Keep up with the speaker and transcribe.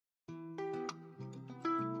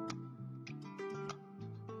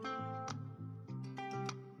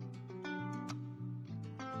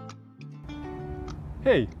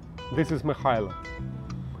Hey, this is Mikhailo.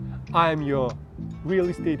 I am your real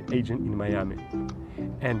estate agent in Miami,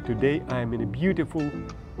 and today I am in a beautiful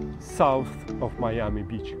south of Miami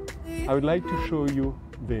Beach. I would like to show you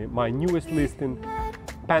my newest listing,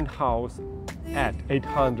 Penthouse at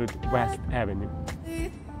 800 West Avenue.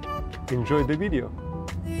 Enjoy the video.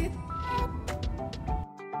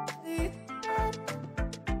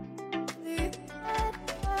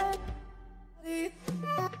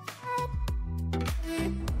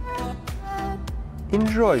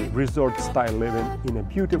 Enjoy resort-style living in a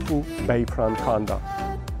beautiful bayfront condo.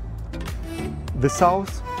 The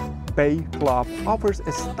South Bay Club offers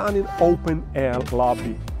a stunning open-air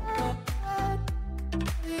lobby.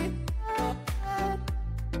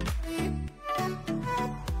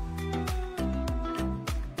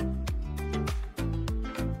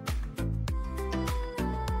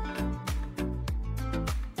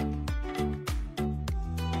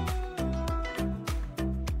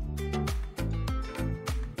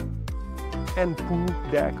 And pool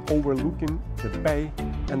deck overlooking the bay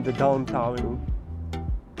and the downtown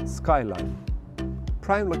skyline.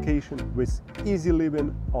 Prime location with easy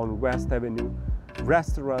living on West Avenue.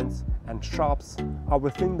 Restaurants and shops are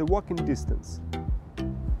within the walking distance.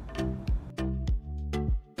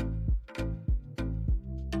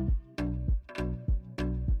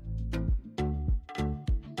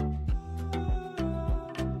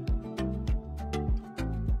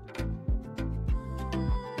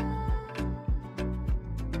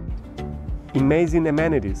 Amazing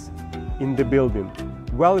amenities in the building: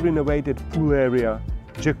 well-renovated pool area,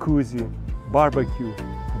 jacuzzi, barbecue,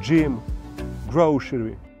 gym,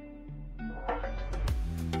 grocery.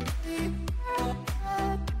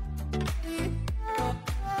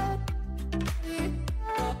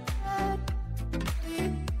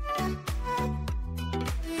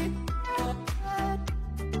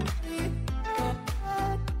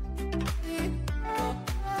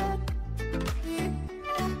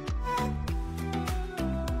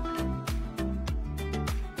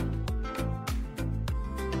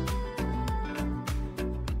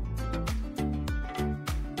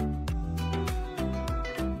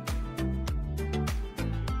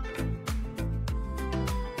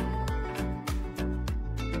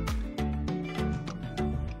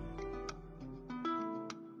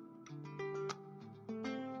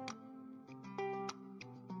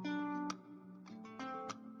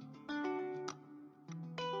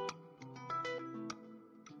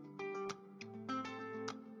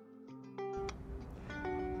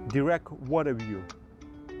 Direct water view,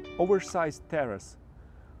 oversized terrace,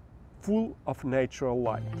 full of natural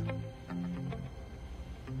light.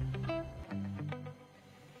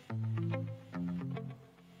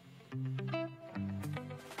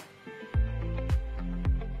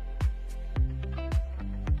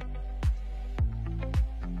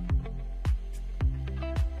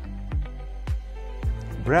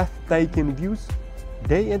 Breathtaking views,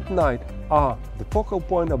 day and night, are the focal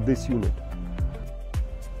point of this unit.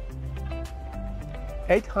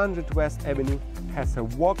 800 West Avenue has a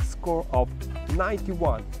walk score of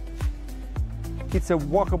 91. It's a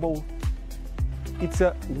walker's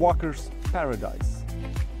paradise.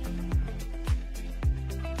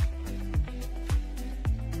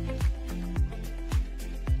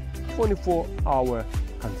 "24-hour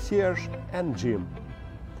concierge and gym."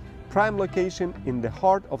 Prime location in the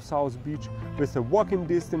heart of South Beach with a walking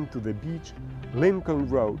distance to the beach, Lincoln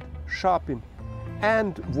Road, shopping,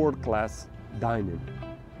 and world-class dining.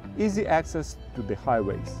 Easy access to the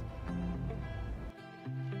highways.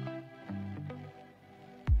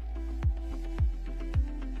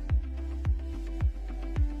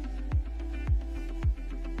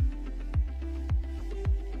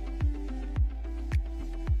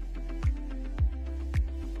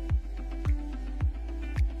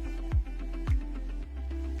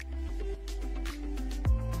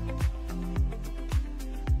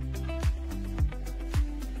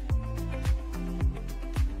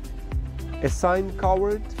 A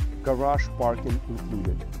sign-covered garage parking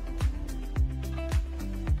included.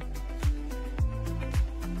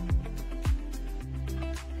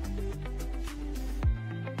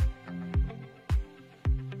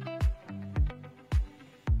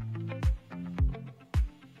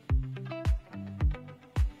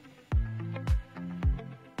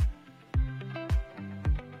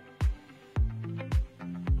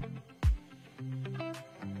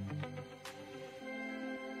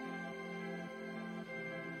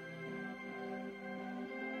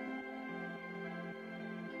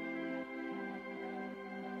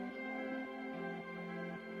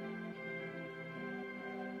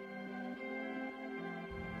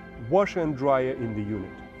 washer and dryer in the unit.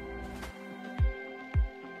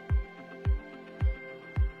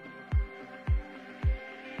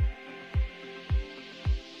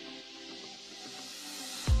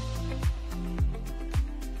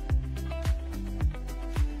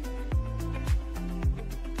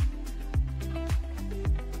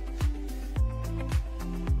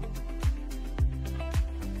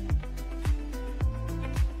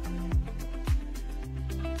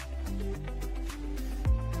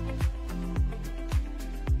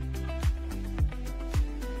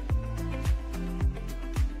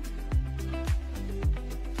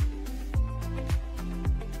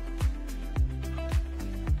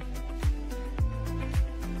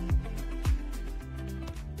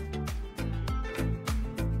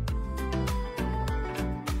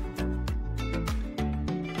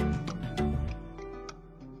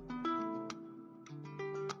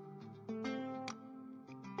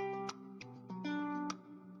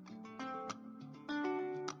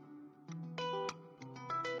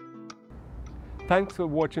 Thanks for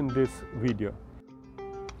watching this video.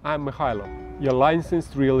 I'm Mikhailo, your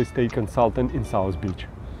licensed real estate consultant in South Beach.